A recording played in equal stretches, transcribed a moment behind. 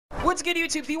What's good,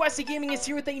 YouTube? VYC Gaming is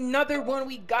here with another one.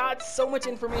 We got so much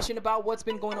information about what's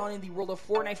been going on in the world of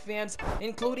Fortnite, fans,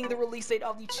 including the release date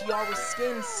of the Chiara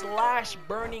skin /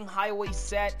 Burning Highway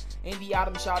set in the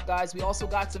item shop, guys. We also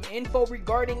got some info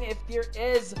regarding if there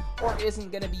is or isn't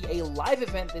going to be a live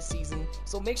event this season,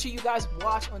 so make sure you guys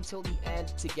watch until the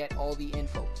end to get all the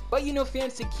info. But you know,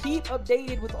 fans, to keep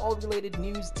updated with all related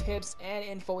news, tips, and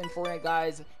info in Fortnite,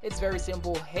 guys, it's very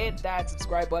simple. Hit that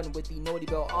subscribe button with the notification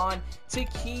bell on to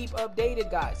keep updated,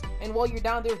 guys. And while you're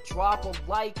down there, drop a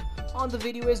like on the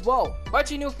video as well. But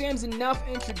you know, fams, enough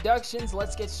introductions.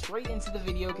 Let's get straight into the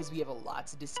video because we have a lot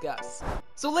to discuss.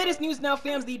 So latest news now,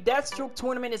 fams, the Deathstroke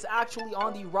tournament is actually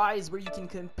on the rise, where you can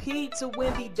compete to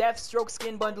win the Deathstroke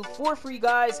skin bundle for free,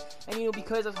 guys. And you know,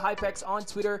 because of Hypex on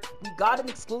Twitter, we got an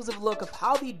exclusive look of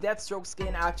how the Deathstroke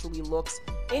skin actually looks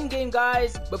in game,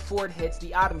 guys, before it hits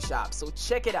the item shop. So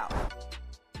check it out.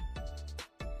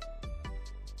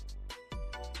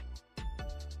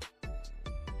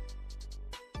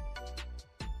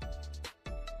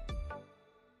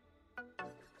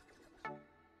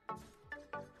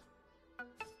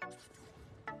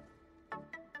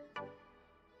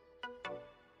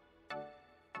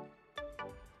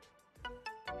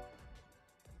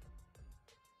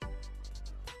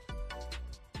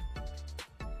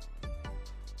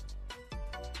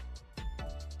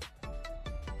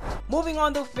 Moving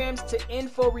on though, fams, to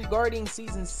info regarding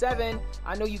Season 7.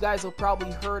 I know you guys have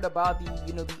probably heard about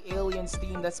the aliens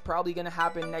theme that's probably going to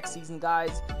happen next season,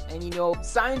 guys. And you know,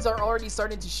 signs are already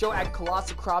starting to show at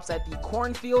Colossal Crops at the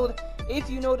cornfield. If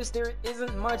you notice, there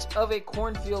isn't much of a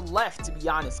cornfield left, to be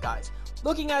honest, guys.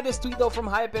 Looking at this tweet though from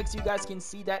Hypex, you guys can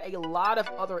see that a lot of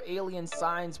other alien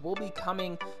signs will be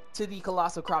coming to the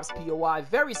Colossal Crops POI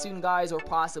very soon, guys, or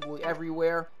possibly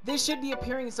everywhere. This should be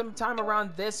appearing sometime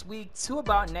around this week to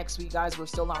about next week, guys. We're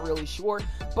still not really sure,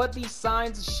 but these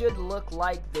signs should look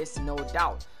like this, no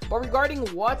doubt. But regarding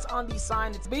what's on the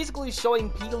sign, it's basically showing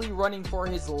Peely running for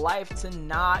his life to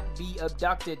not be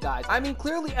abducted, guys. I mean,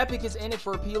 clearly Epic is in it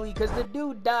for Peely because the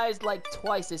dude dies like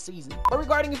twice this season. But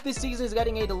regarding if this season is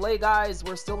getting a delay, guys,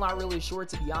 we're still not really sure,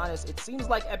 to be honest. It seems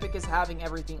like Epic is having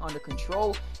everything under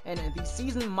control, and the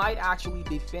season might actually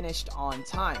be finished on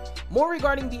time. More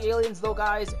regarding the aliens though,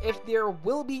 guys, if there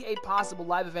will be a possible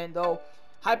live event though,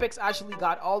 Hypex actually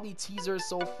got all the teasers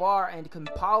so far and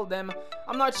compiled them.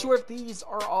 I'm not sure if these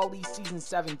are all the Season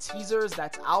 7 teasers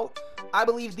that's out. I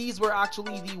believe these were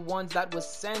actually the ones that was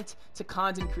sent to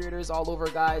content creators all over,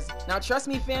 guys. Now, trust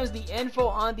me, fans, the info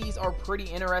on these are pretty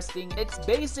interesting. It's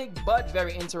basic, but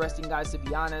very interesting, guys, to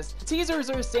be honest. The teasers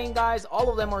are saying, guys, all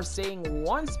of them are saying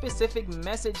one specific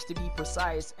message, to be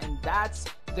precise, and that's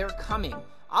they're coming.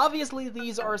 Obviously,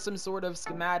 these are some sort of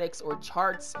schematics or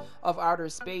charts of outer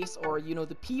space, or you know,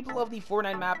 the people of the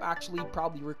Fortnite map actually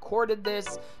probably recorded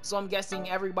this, so I'm guessing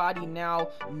everybody now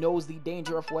knows the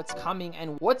danger of what's coming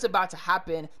and what's about to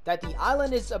happen, that the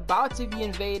island is about to be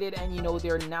invaded, and you know,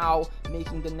 they're now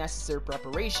making the necessary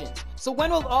preparations. So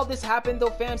when will all this happen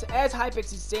though, fams? As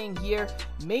Hypex is saying here,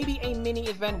 maybe a mini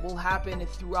event will happen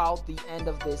throughout the end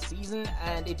of this season,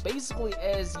 and it basically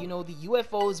is, you know, the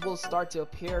UFOs will start to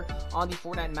appear on the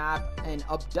Fortnite map and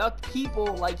abduct people,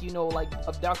 like, you know, like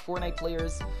abduct Fortnite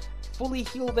players, fully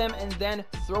heal them, and then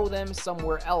throw them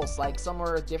somewhere else, like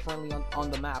somewhere differently on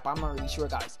the map. I'm not really sure,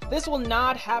 guys. This will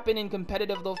not happen in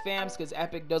competitive though, fams, because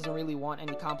Epic doesn't really want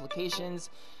any complications.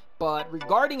 But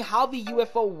regarding how the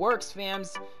UFO works,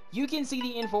 fams, you can see the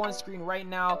info on screen right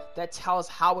now that tells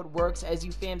how it works. As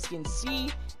you fams can see,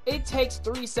 it takes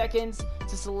 3 seconds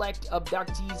to select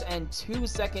abductees and 2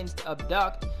 seconds to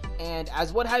abduct. And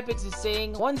as what Hypex is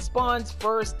saying, one spawns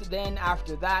first, then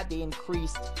after that they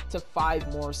increased to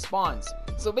 5 more spawns.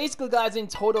 So basically, guys, in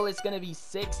total it's gonna be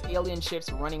 6 alien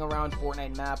ships running around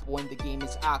Fortnite map when the game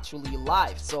is actually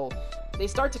live. So they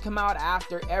start to come out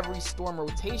after every storm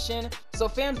rotation. So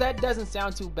fams, that doesn't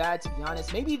sound too bad, to be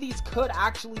honest. Maybe these could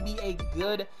actually be a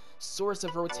good source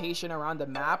of rotation around the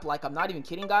map. Like, I'm not even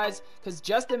kidding, guys, because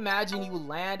just imagine you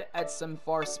land at some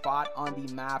far spot on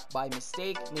the map by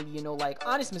mistake, maybe, you know, like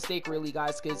honest mistake really,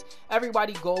 guys, because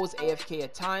everybody goes AFK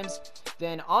at times.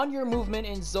 Then on your movement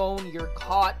in zone, you're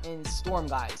caught in storm,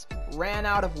 guys, ran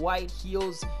out of white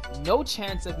heals, no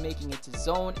chance of making it to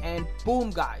zone, and boom,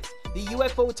 guys, the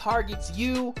UFO targets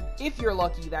you, if you're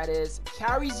lucky, that is,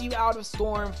 carries you out of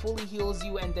storm, fully heals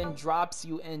you, and then drops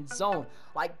you in zone.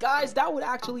 Like, guys, that would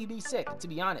actually be sick, to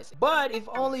be honest. But if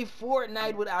only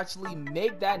Fortnite would actually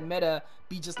make that meta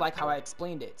be just like how I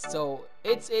explained it. So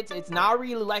it's not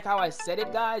really like how I said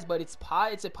it, guys, but it's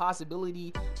a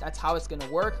possibility that's how it's gonna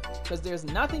work, because there's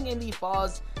nothing in the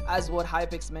files, as what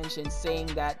Hypix mentioned, saying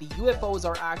that the UFOs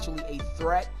are actually a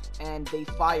threat and they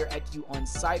fire at you on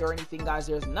sight or anything, guys.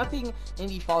 There's nothing in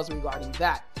the files regarding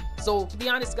that. So to be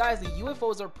honest, guys, the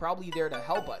UFOs are probably there to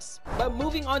help us. But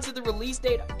moving on to the release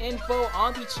date info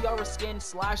on the Chiara skin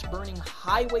 / burning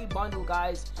highway bundle,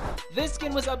 guys. This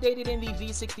skin was updated in the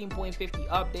V16.50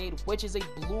 update, which is a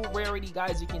blue rarity,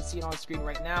 guys. You can see it on screen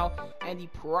right now, and the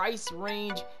price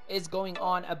range is going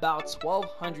on about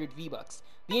 1200 V-Bucks.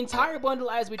 The entire bundle,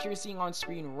 as what you're seeing on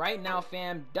screen right now,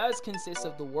 fam, does consist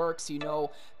of the works, you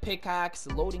know, pickaxe,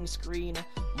 loading screen,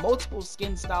 multiple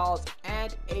skin styles,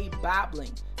 and a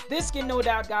babbling. This skin, no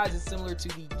doubt, guys, is similar to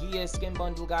the Gia skin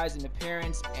bundle, guys, in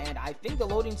appearance, and I think the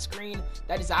loading screen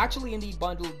that is actually in the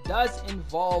bundle does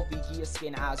involve the Gia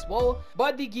skin as well.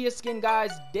 But the Gia skin,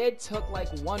 guys, did took like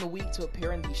 1 week to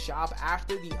appear in the shop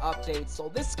after the update, so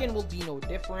this skin will be no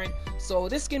different. So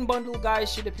this skin bundle,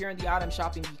 guys, should appear in the item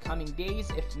shop in the coming days.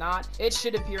 If not, it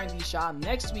should appear in the shop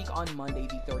next week on Monday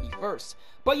the 31st.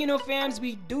 But you know, fams,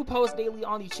 we do post daily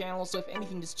on the channel, so if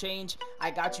anything does change,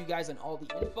 I got you guys on all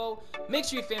the info. Make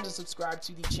sure you fams are subscribed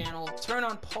to the channel, turn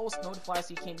on post notify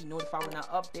so you can be notified when I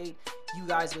update you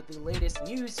guys with the latest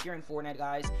news here in Fortnite,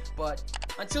 guys. But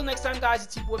until next time, guys,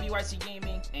 it's your boy VYC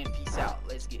Gaming, and peace out.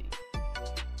 Let's get it.